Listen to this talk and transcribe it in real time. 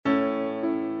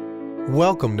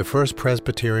Welcome to First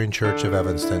Presbyterian Church of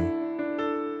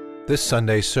Evanston. This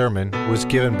Sunday's sermon was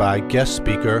given by guest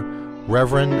speaker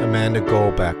Reverend Amanda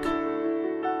Goldbeck.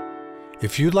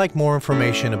 If you'd like more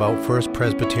information about First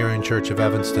Presbyterian Church of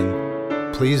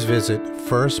Evanston, please visit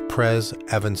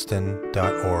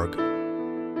firstpresevanston.org.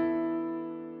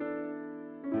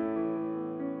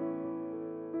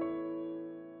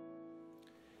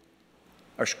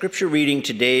 Our scripture reading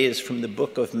today is from the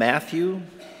book of Matthew,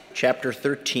 chapter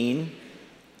 13,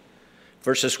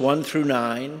 verses 1 through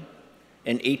 9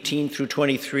 and 18 through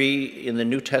 23 in the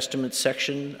New Testament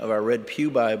section of our Red Pew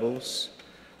Bibles,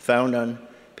 found on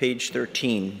page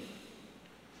 13.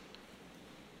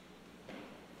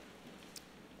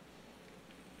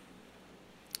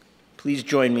 Please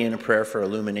join me in a prayer for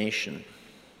illumination.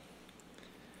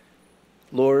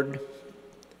 Lord,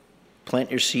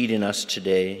 plant your seed in us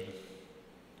today.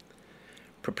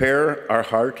 Prepare our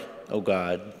heart, O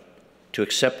God, to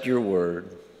accept your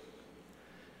word.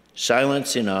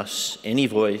 Silence in us any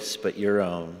voice but your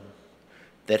own,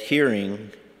 that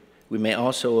hearing we may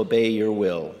also obey your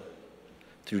will,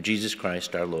 through Jesus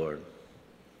Christ our Lord.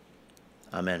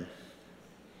 Amen.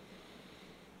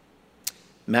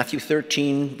 Matthew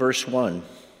 13, verse 1.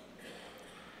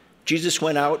 Jesus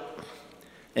went out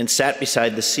and sat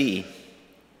beside the sea.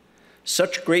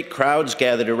 Such great crowds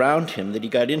gathered around him that he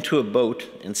got into a boat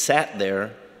and sat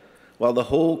there while the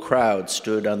whole crowd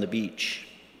stood on the beach.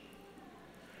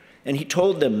 And he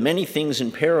told them many things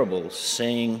in parables,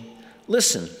 saying,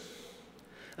 "Listen,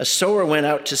 a sower went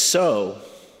out to sow,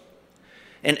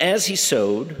 and as he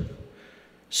sowed,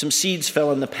 some seeds fell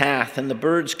on the path, and the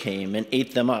birds came and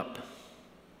ate them up.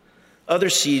 Other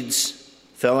seeds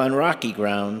fell on rocky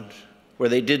ground, where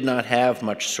they did not have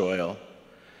much soil,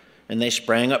 and they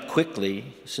sprang up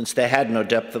quickly, since they had no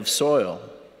depth of soil.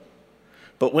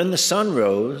 But when the sun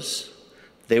rose,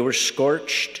 they were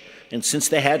scorched, and since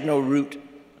they had no root,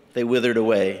 they withered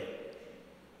away.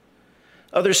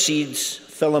 Other seeds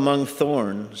fell among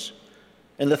thorns,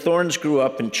 and the thorns grew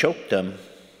up and choked them.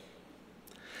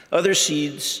 Other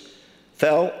seeds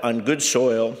fell on good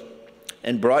soil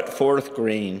and brought forth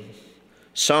grain,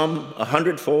 some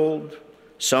 100-fold,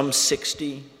 some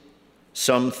 60,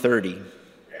 some 30.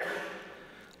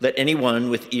 Let anyone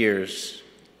with ears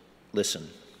listen."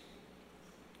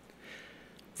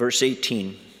 Verse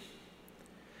 18.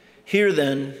 Hear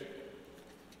then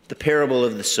the parable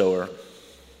of the sower.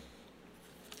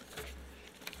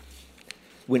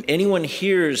 When anyone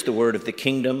hears the word of the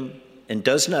kingdom and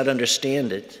does not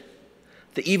understand it,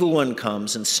 the evil one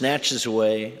comes and snatches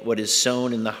away what is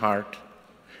sown in the heart,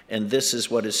 and this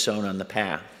is what is sown on the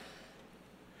path.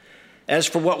 As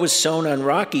for what was sown on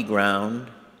rocky ground,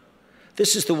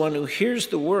 this is the one who hears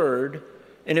the word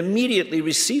and immediately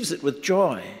receives it with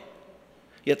joy.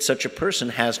 Yet such a person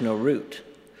has no root,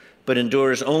 but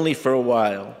endures only for a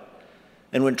while.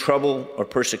 And when trouble or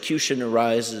persecution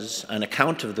arises on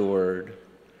account of the word,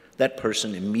 that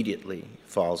person immediately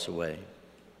falls away.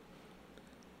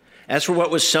 As for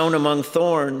what was sown among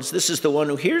thorns, this is the one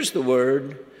who hears the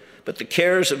word, but the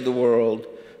cares of the world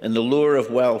and the lure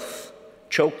of wealth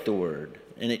choke the word,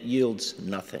 and it yields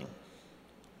nothing.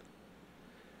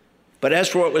 But as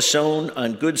for what was sown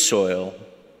on good soil,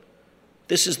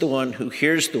 this is the one who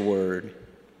hears the word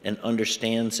and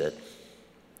understands it,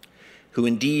 who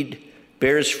indeed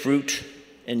bears fruit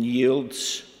and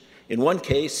yields, in one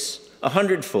case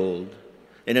 100-fold,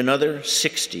 in another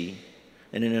 60,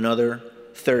 and in another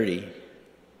 30.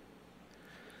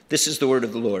 This is the word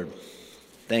of the Lord.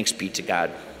 Thanks be to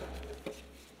God.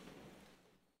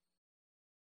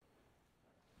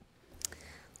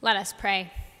 Let us pray.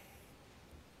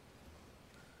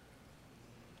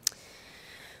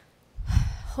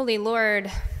 Holy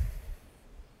Lord,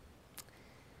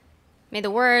 may the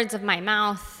words of my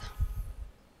mouth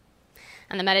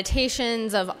and the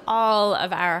meditations of all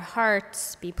of our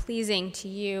hearts be pleasing to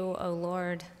you, O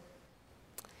Lord.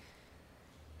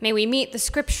 May we meet the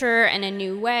scripture in a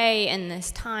new way in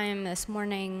this time, this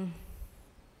morning,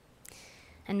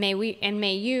 and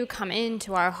may you come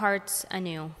into our hearts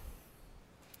anew.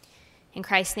 In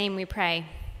Christ's name we pray.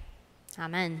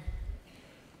 Amen.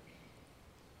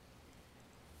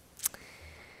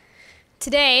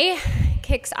 Today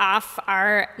kicks off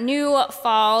our new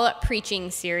fall preaching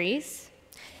series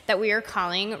that we are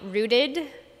calling Rooted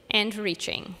and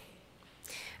Reaching.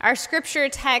 Our scripture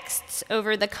texts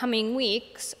over the coming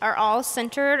weeks are all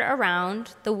centered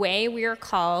around the way we are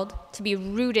called to be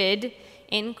rooted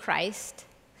in Christ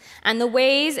and the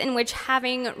ways in which,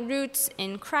 having roots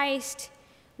in Christ,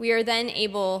 we are then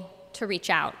able to reach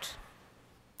out.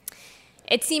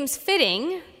 It seems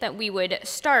fitting that we would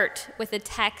start with a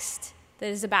text that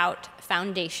is about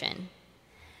foundation,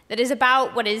 that is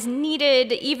about what is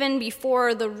needed even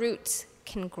before the roots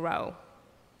can grow.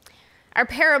 Our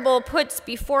parable puts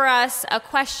before us a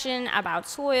question about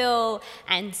soil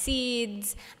and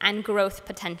seeds and growth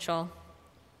potential.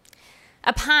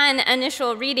 Upon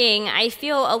initial reading, I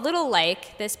feel a little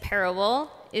like this parable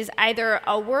is either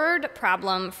a word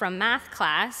problem from math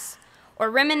class or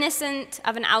reminiscent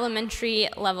of an elementary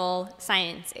level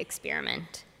science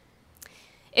experiment.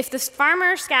 If the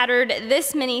farmer scattered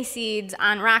this many seeds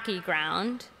on rocky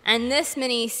ground and this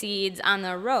many seeds on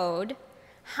the road,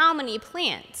 how many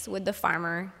plants would the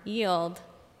farmer yield?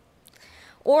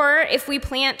 Or if we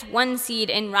plant one seed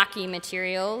in rocky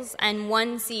materials and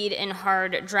one seed in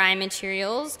hard, dry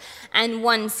materials and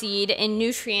one seed in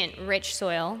nutrient-rich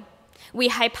soil, we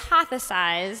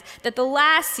hypothesize that the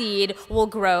last seed will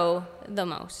grow the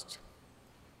most.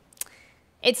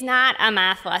 It's not a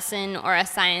math lesson or a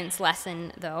science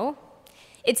lesson, though.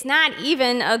 It's not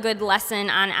even a good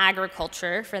lesson on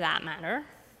agriculture, for that matter.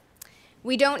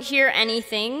 We don't hear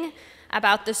anything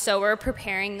about the sower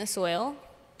preparing the soil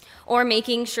or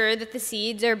making sure that the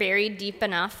seeds are buried deep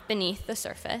enough beneath the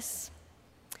surface.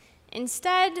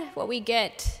 Instead, what we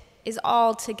get is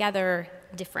altogether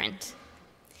different.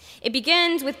 It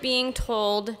begins with being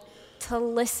told to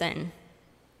listen,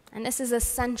 and this is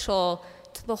essential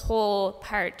to the whole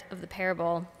part of the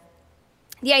parable.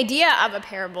 The idea of a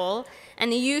parable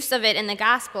and the use of it in the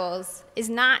Gospels is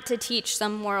not to teach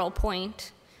some moral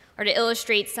point or to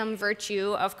illustrate some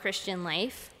virtue of Christian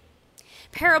life.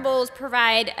 Parables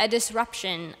provide a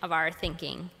disruption of our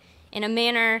thinking in a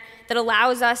manner that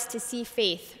allows us to see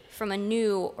faith from a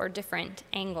new or different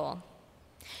angle.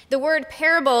 The word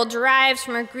parable derives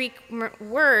from a Greek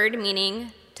word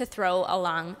meaning to throw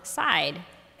alongside.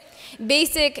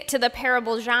 Basic to the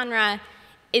parable genre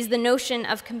is the notion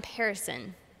of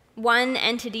comparison. One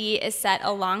entity is set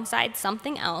alongside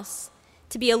something else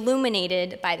to be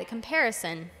illuminated by the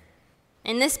comparison.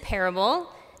 In this parable,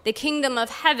 the kingdom of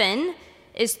heaven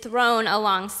is thrown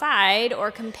alongside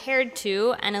or compared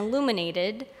to and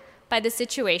illuminated by the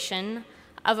situation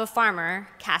of a farmer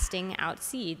casting out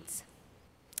seeds.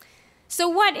 So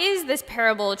what is this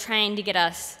parable trying to get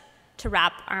us to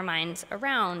wrap our minds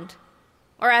around?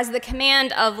 Or as the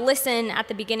command of listen at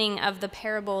the beginning of the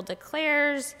parable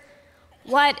declares,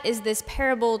 what is this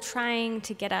parable trying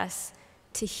to get us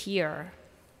to hear?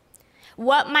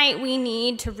 What might we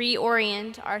need to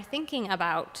reorient our thinking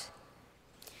about?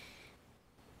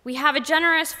 We have a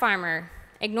generous farmer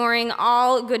ignoring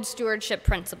all good stewardship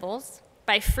principles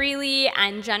by freely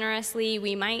and generously,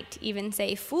 we might even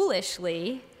say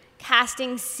foolishly,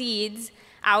 casting seeds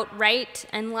out right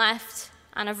and left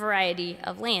on a variety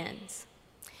of lands.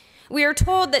 We are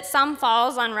told that some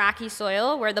falls on rocky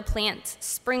soil where the plants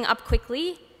spring up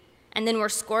quickly and then were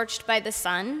scorched by the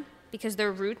sun because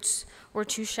their roots were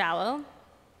too shallow.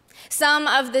 Some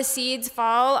of the seeds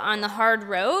fall on the hard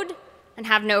road and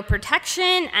have no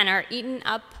protection and are eaten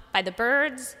up by the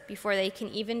birds before they can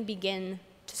even begin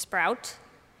to sprout.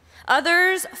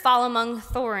 Others fall among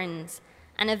thorns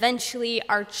and eventually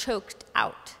are choked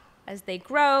out as they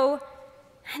grow.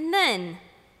 And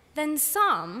then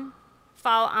some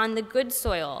fall on the good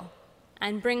soil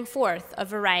and bring forth a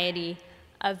variety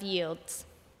of yields.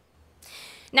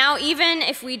 Now, even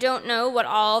if we don't know what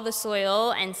all the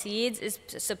soil and seeds is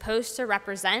supposed to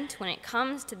represent when it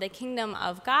comes to the kingdom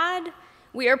of God,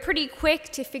 we are pretty quick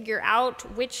to figure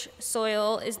out which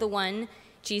soil is the one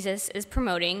Jesus is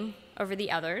promoting over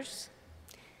the others.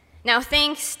 Now,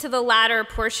 thanks to the latter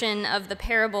portion of the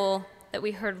parable that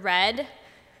we heard read,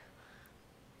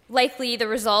 likely the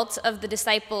result of the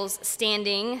disciples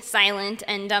standing silent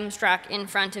and dumbstruck in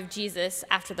front of Jesus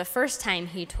after the first time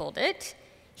he told it,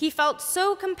 he felt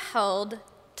so compelled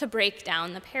to break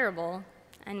down the parable,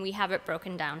 and we have it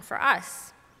broken down for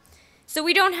us. So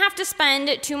we don't have to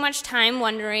spend too much time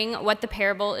wondering what the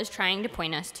parable is trying to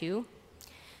point us to.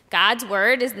 God's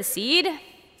word is the seed,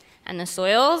 and the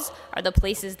soils are the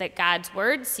places that God's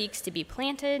word seeks to be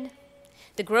planted.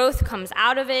 The growth that comes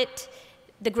out of it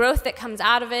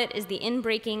is the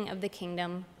inbreaking of the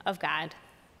kingdom of God.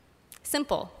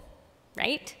 Simple,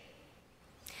 right?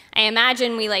 I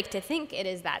imagine we like to think it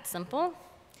is that simple.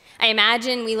 I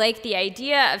imagine we like the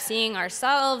idea of seeing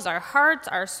ourselves, our hearts,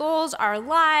 our souls, our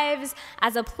lives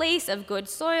as a place of good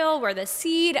soil where the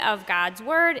seed of God's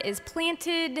word is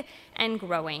planted and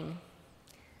growing.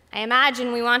 I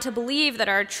imagine we want to believe that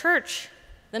our church,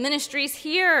 the ministries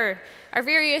here, our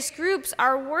various groups,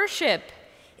 our worship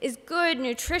is good,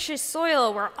 nutritious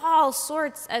soil where all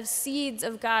sorts of seeds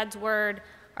of God's word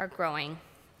are growing.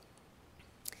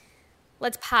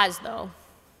 Let's pause, though.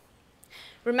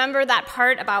 Remember that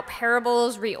part about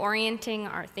parables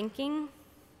reorienting our thinking?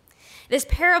 This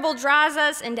parable draws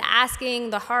us into asking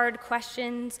the hard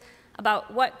questions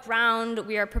about what ground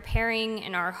we are preparing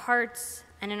in our hearts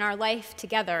and in our life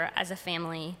together as a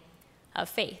family of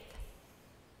faith.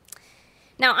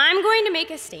 Now, I'm going to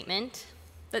make a statement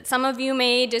that some of you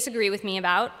may disagree with me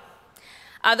about.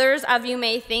 Others of you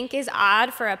may think is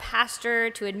odd for a pastor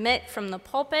to admit from the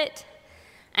pulpit,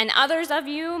 and others of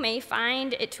you may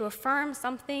find it to affirm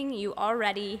something you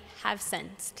already have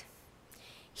sensed.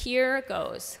 Here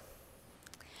goes.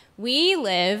 We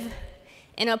live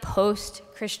in a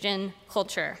post-Christian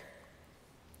culture.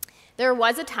 There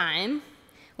was a time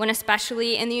when,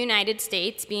 especially in the United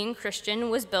States, being Christian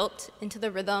was built into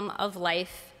the rhythm of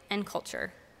life and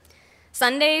culture.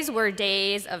 Sundays were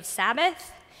days of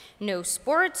Sabbath, no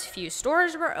sports, few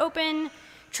stores were open.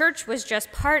 Church was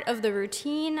just part of the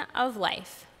routine of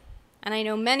life. And I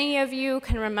know many of you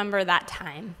can remember that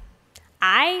time.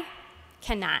 I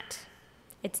cannot.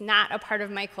 It's not a part of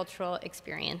my cultural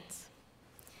experience.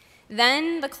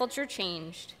 Then the culture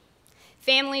changed.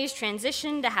 Families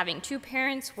transitioned to having two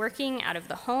parents working out of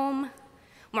the home.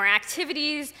 More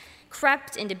activities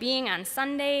crept into being on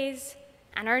Sundays,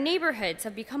 and our neighborhoods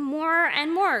have become more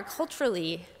and more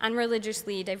culturally and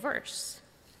religiously diverse.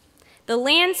 The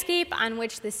landscape on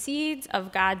which the seeds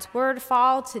of God's word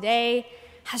fall today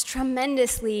has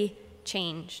tremendously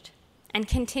changed and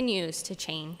continues to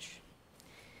change.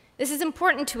 This is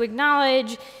important to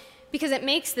acknowledge because it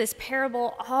makes this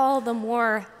parable all the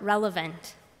more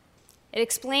relevant. It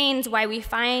explains why we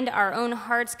find our own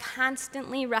hearts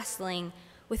constantly wrestling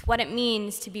with what it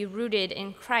means to be rooted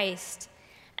in Christ,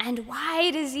 and why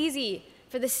it is easy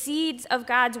for the seeds of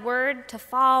God's word to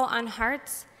fall on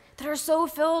hearts that are so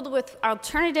filled with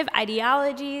alternative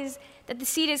ideologies that the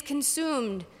seed is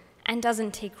consumed and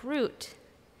doesn't take root.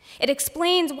 It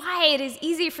explains why it is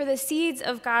easy for the seeds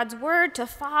of God's word to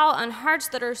fall on hearts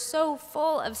that are so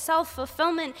full of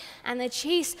self-fulfillment and the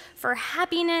chase for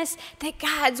happiness that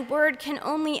God's word can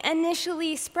only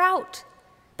initially sprout,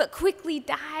 but quickly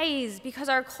dies because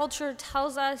our culture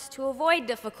tells us to avoid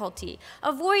difficulty,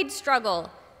 avoid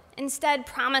struggle, instead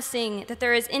promising that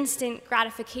there is instant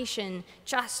gratification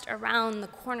just around the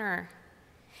corner.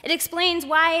 It explains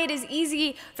why it is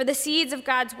easy for the seeds of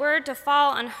God's word to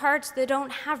fall on hearts that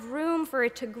don't have room for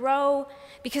it to grow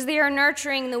because they are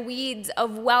nurturing the weeds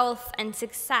of wealth and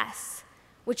success,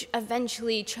 which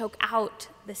eventually choke out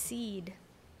the seed.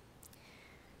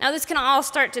 Now, this can all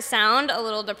start to sound a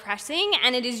little depressing,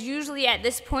 and it is usually at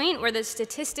this point where the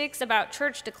statistics about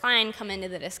church decline come into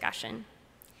the discussion.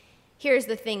 Here's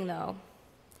the thing, though.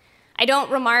 I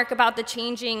don't remark about the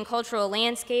changing cultural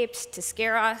landscapes to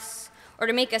scare us or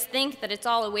to make us think that it's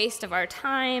all a waste of our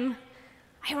time.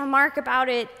 I remark about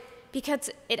it because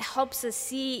it helps us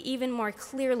see even more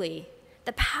clearly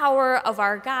the power of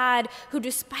our God, who,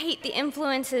 despite the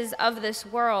influences of this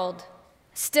world,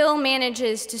 still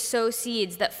manages to sow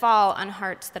seeds that fall on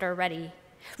hearts that are ready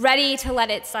to let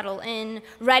it settle in,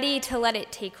 ready to let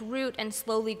it take root and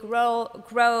slowly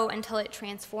grow until it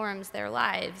transforms their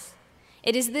lives.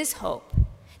 It is this hope,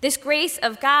 this grace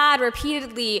of God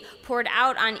repeatedly poured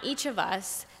out on each of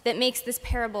us, that makes this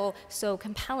parable so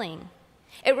compelling.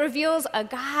 It reveals a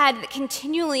God that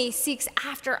continually seeks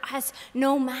after us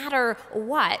no matter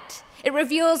what. It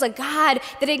reveals a God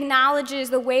that acknowledges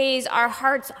the ways our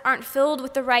hearts aren't filled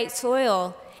with the right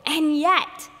soil. And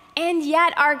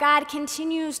yet our God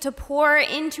continues to pour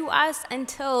into us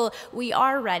until we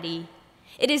are ready.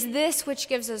 It is this which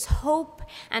gives us hope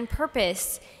and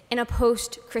purpose in a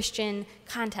post-Christian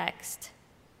context.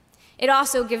 It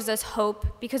also gives us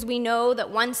hope because we know that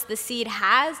once the seed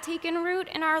has taken root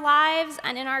in our lives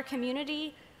and in our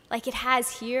community, like it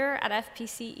has here at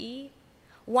FPCE,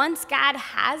 once God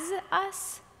has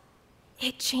us,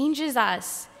 it changes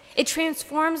us. It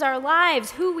transforms our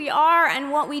lives, who we are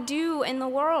and what we do in the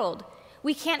world.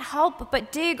 We can't help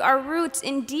but dig our roots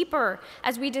in deeper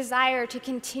as we desire to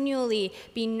continually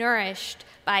be nourished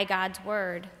by God's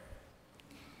word.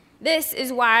 This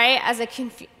is why, as a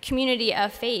community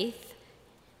of faith,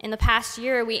 in the past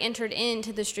year, we entered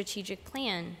into the strategic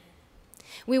plan.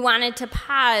 We wanted to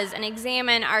pause and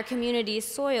examine our community's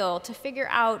soil to figure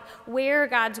out where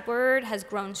God's word has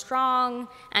grown strong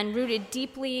and rooted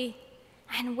deeply,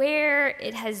 and where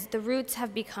the roots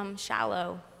have become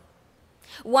shallow.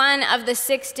 One of the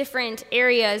 6 different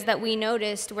areas that we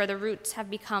noticed where the roots have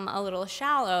become a little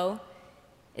shallow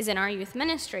is in our youth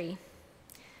ministry.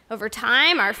 Over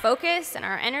time, our focus and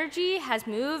our energy has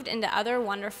moved into other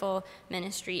wonderful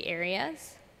ministry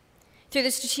areas. Through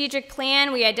the strategic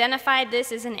plan, we identified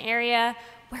this as an area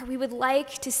where we would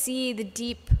like to see the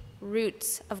deep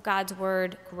roots of God's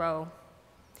word grow.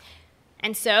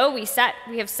 And so we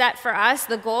have set for us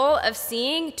the goal of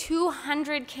seeing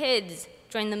 200 kids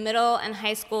join the middle and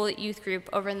high school youth group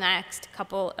over the next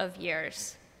couple of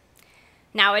years.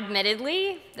 Now,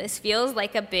 admittedly, this feels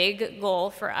like a big goal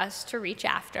for us to reach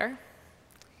after.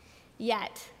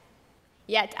 Yet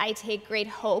I take great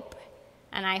hope,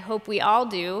 and I hope we all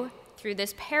do, through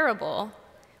this parable,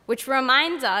 which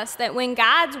reminds us that when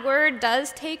God's word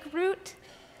does take root,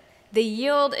 the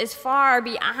yield is far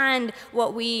beyond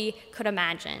what we could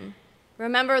imagine.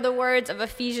 Remember the words of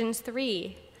Ephesians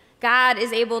 3. God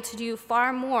is able to do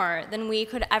far more than we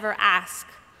could ever ask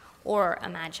or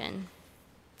imagine.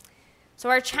 So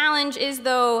our challenge is,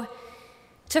 though,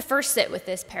 to first sit with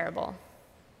this parable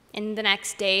in the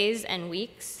next days and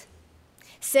weeks.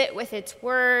 Sit with its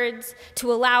words,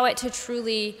 to allow it to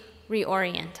truly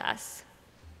reorient us,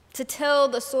 to till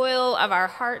the soil of our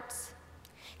hearts,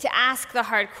 to ask the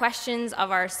hard questions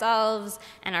of ourselves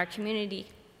and our community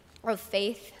of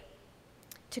faith,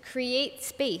 to create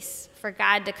space for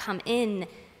God to come in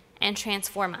and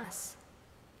transform us.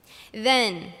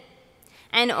 Then,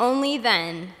 and only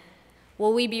then,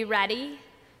 will we be ready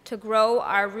to grow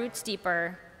our roots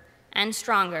deeper and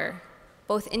stronger,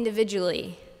 both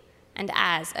individually and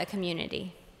as a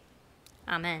community.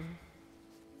 Amen.